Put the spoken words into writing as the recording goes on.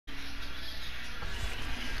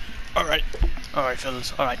Alright,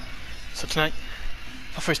 fellas, alright. So tonight,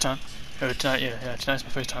 my first time, tonight's my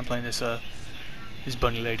first time playing this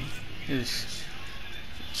bunny lady. This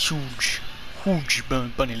huge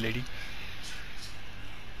bunny lady.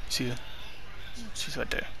 See her? She's right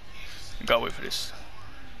there. I gotta wait for this.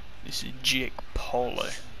 This is Jake Paula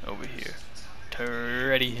over here to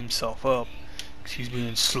ready himself up, 'cause he's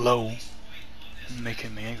being slow and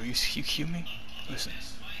making me angry. You hear me? Listen.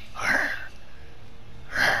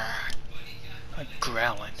 Like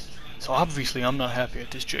growling. So obviously I'm not happy at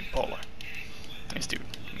this Jake Paula. This dude,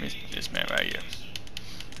 this man right here.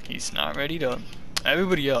 He's not ready to.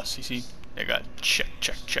 Everybody else, you see, they got check.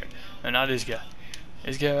 And not this guy.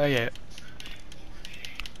 This guy right here.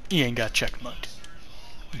 He ain't got checkmarked.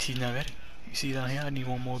 He's not ready. You see down here, I need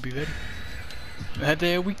one more to be ready. And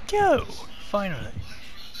there we go. Finally.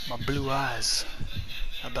 My blue eyes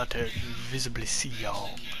are about to visibly see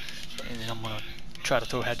y'all. And then I'm gonna try to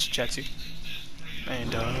throw hatchet at you.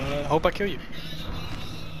 And hope I kill you.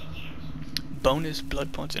 Bonus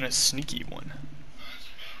blood points and a sneaky one.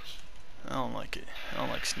 I don't like it. I don't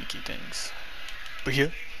like sneaky things. But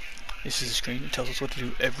here, this is a screen that tells us what to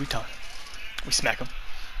do every time. We smack them,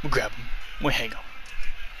 we grab them, we hang them.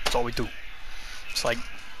 That's all we do. It's like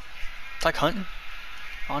hunting,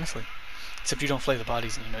 honestly. Except you don't flay the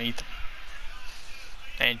bodies and you don't eat them.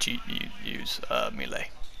 And you use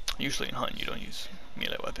melee. Usually in hunting you don't use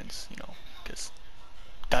melee weapons, you know, because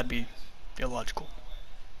that'd be illogical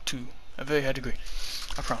to a very high degree.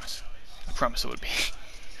 I promise it would be.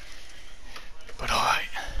 But alright,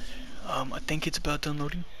 I think it's about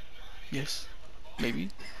downloading. Yes,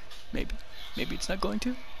 maybe it's not going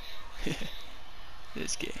to.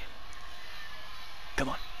 This game. Come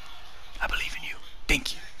on, I believe in you.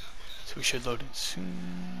 Thank you. So we should load in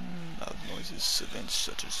soon. Loud noises, events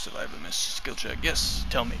such as survival miss, skill check. Yes,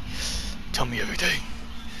 tell me everything.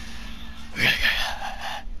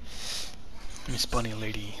 Miss Bunny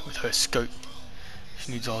Lady with her skirt.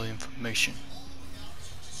 She needs all the information.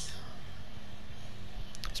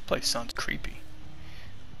 This place sounds creepy.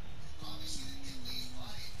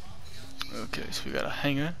 Okay, so we got a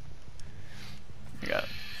hanger. We got a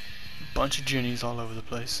bunch of Jennies all over the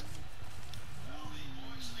place.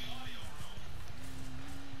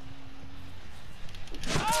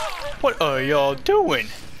 What are y'all doing?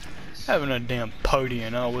 Having a damn party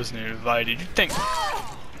and I wasn't invited. You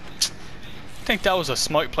think that was a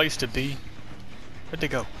smart place to be? Where'd they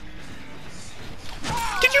go?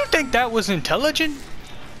 Did you think that was intelligent?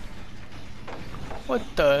 What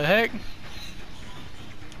the heck?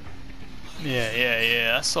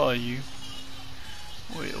 Yeah, I saw you.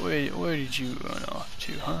 Where did you run off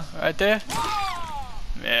to, huh? Right there?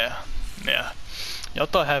 Yeah. Y'all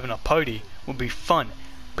thought having a party would be fun,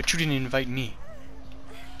 but you didn't invite me.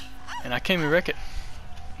 And I came and wreck it.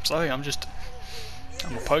 Sorry, I'm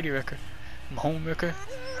a party wrecker. I'm a home wrecker.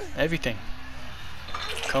 Everything.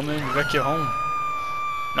 Come in and wreck your home.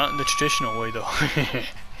 Not in the traditional way though.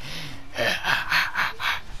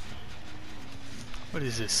 What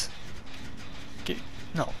is this? Get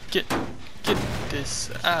this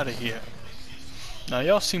out of here. Now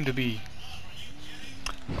y'all seem to be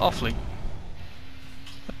awfully.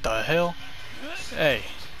 What the hell? Hey.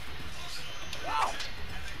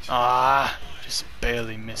 Just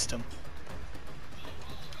barely missed him.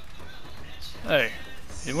 Hey,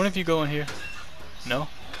 did one of you go in here? No?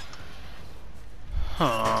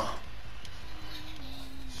 Huh.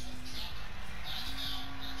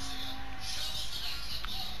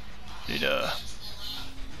 Did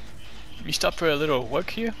you stop for a little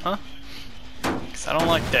work here, huh? 'Cause I don't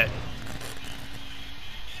like that.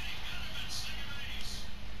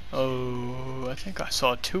 Oh, I think I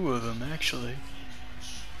saw two of them actually.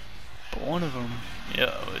 But one of them,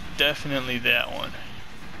 yeah, definitely that one.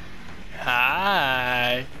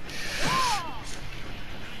 Hi.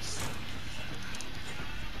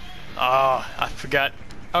 I forgot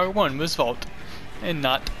R1 was Vault and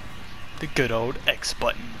not the good old X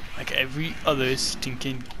button like every other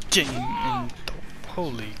stinking game in the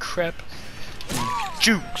holy crap.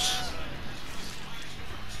 Jukes.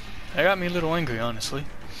 That got me a little angry, honestly.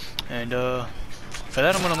 And for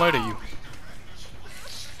that I'm gonna murder you.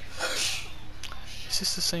 Is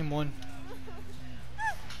this the same one?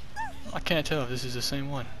 I can't tell if this is the same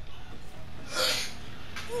one.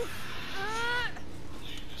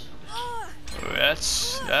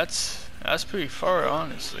 That's pretty far,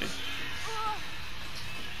 honestly.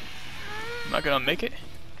 Am I gonna make it?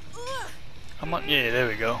 I'm on. Yeah, there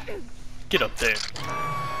we go. Get up there.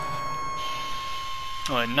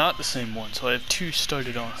 Oh, not the same one. So I have two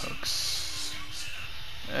started on hooks.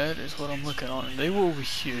 That is what I'm looking on. They were over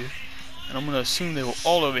here. And I'm gonna assume they were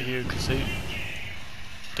all over here because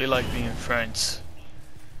they like being friends.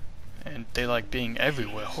 And they like being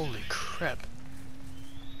everywhere. Holy crap.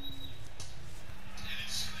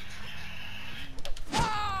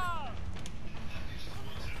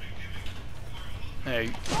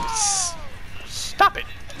 Hey, stop it!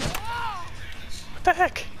 What the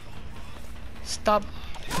heck? Stop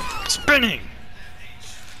spinning!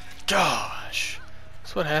 Gosh,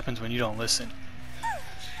 that's what happens when you don't listen.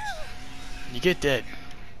 You get dead.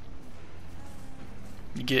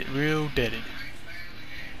 You get real deaded.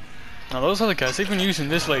 Now those other guys, they've been using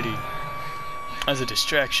this lady as a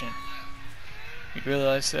distraction. You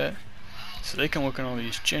realize that? So they can work on all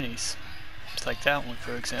these Jennies. Just like that one,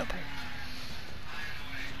 for example.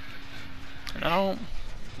 And I don't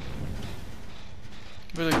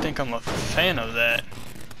really think I'm a fan of that.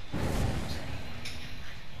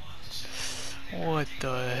 What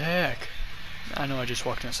the heck? I know I just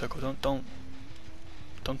walked in a circle. Don't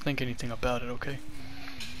think anything about it, okay?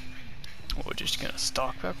 We're just gonna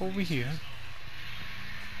stalk back over here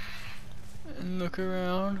and look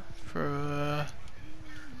around for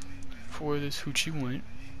where this Hoochie went.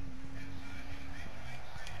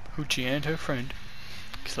 Hoochie and her friend.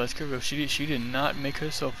 Cause let's get real, she did not make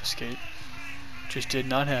herself escape. Just did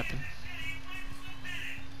not happen.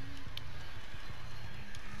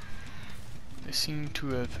 They seem to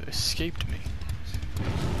have escaped me.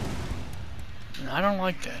 And I don't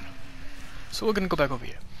like that. So we're gonna go back over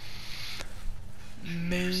here.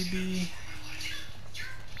 Maybe...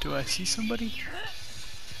 Do I see somebody?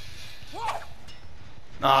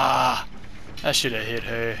 Ah! I should have hit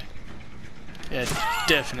her. Yeah,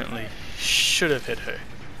 definitely should have hit her.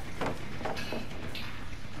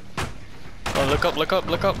 Oh, look up, look up,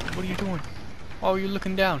 look up. What are you doing? Why are you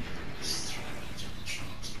looking down?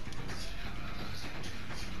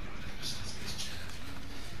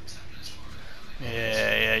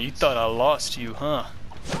 Yeah, you thought I lost you, huh?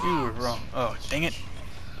 You were wrong. Oh, dang it.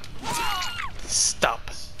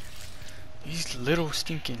 Stop. These little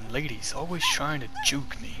stinking ladies always trying to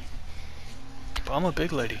juke me. But I'm a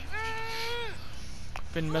big lady.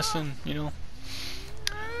 Been messing, you know,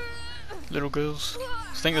 little girls.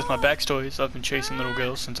 I think that's my backstory, is I've been chasing little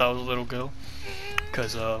girls since I was a little girl.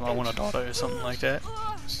 Because I want a daughter or something like that.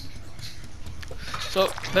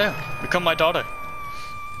 So, there, become my daughter.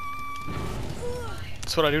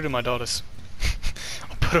 That's what I do to my daughters.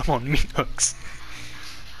 I put them on meat hooks.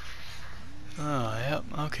 Oh, yep,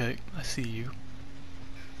 okay, I see you.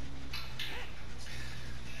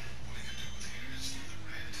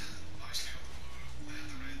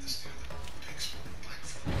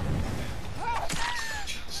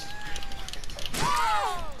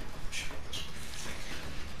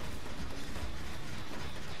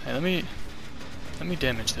 Hey, let me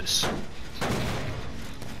damage this.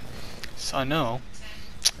 So I know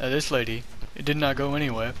that this lady, it did not go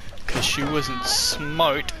anywhere because she wasn't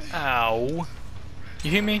smart. Ow.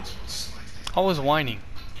 You hear me? I was whining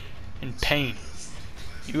in pain.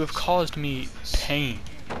 You have caused me pain,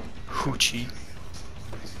 Hoochie.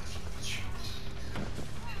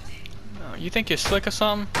 Oh, you think you're slick or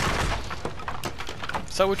something?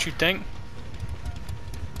 Is that what you think?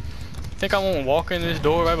 Think I won't walk in this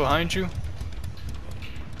door right behind you?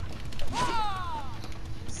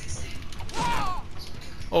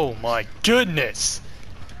 Oh my goodness!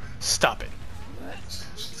 Stop it.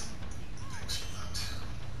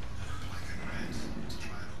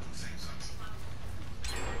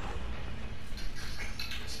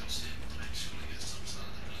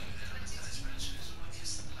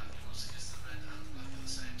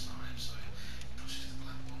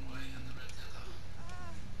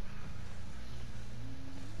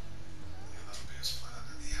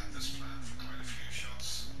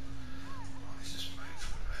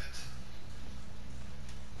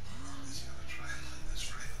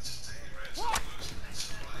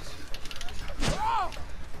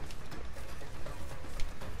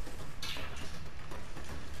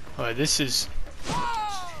 Alright, this is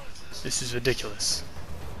ridiculous.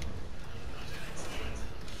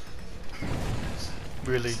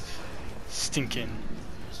 Really stinking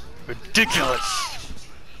ridiculous.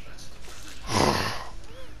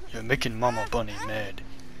 You're making Mama Bunny mad.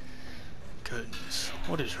 Goodness,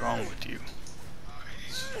 what is wrong with you?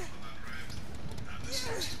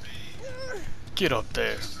 Get up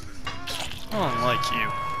there. I don't like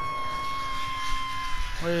you.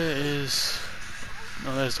 Where is...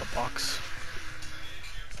 No, there's a box.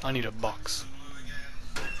 I need a box.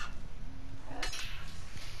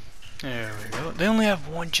 There we go. They only have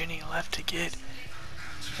one Jenny left to get.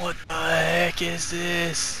 What the heck is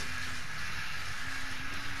this?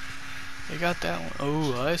 They got that one.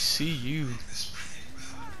 Oh, I see you.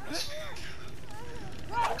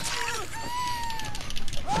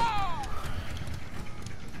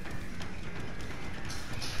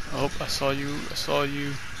 Oh, I saw you. I saw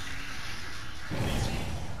you.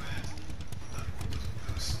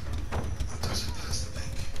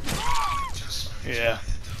 Yeah.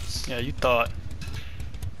 Yeah, you thought.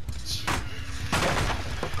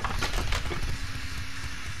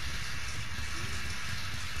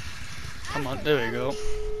 Come on, there we go.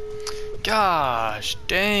 Gosh,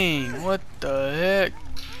 dang, what the heck?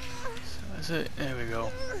 That's it, there we go.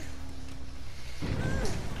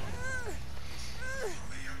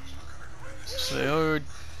 So they are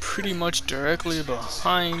pretty much directly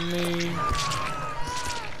behind me.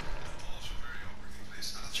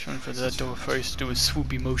 Trying for that door first, do a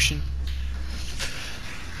swoopy motion.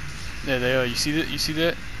 There they are, you see that? You see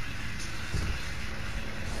that?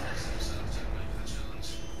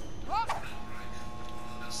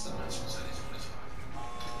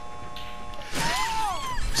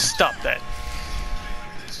 Stop that.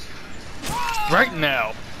 Right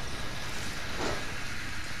now.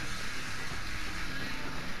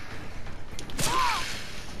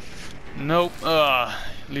 Nope.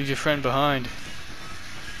 Leave your friend behind.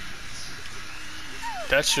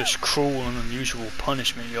 That's just cruel and unusual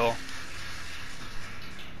punishment, y'all.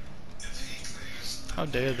 How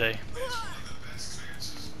dare they?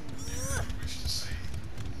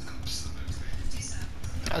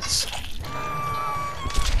 That's...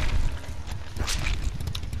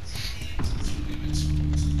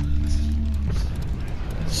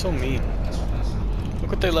 so mean. Look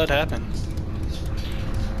what they let happen.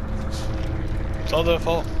 It's all their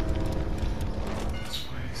fault.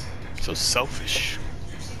 So selfish.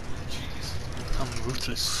 I'm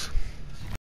ruthless.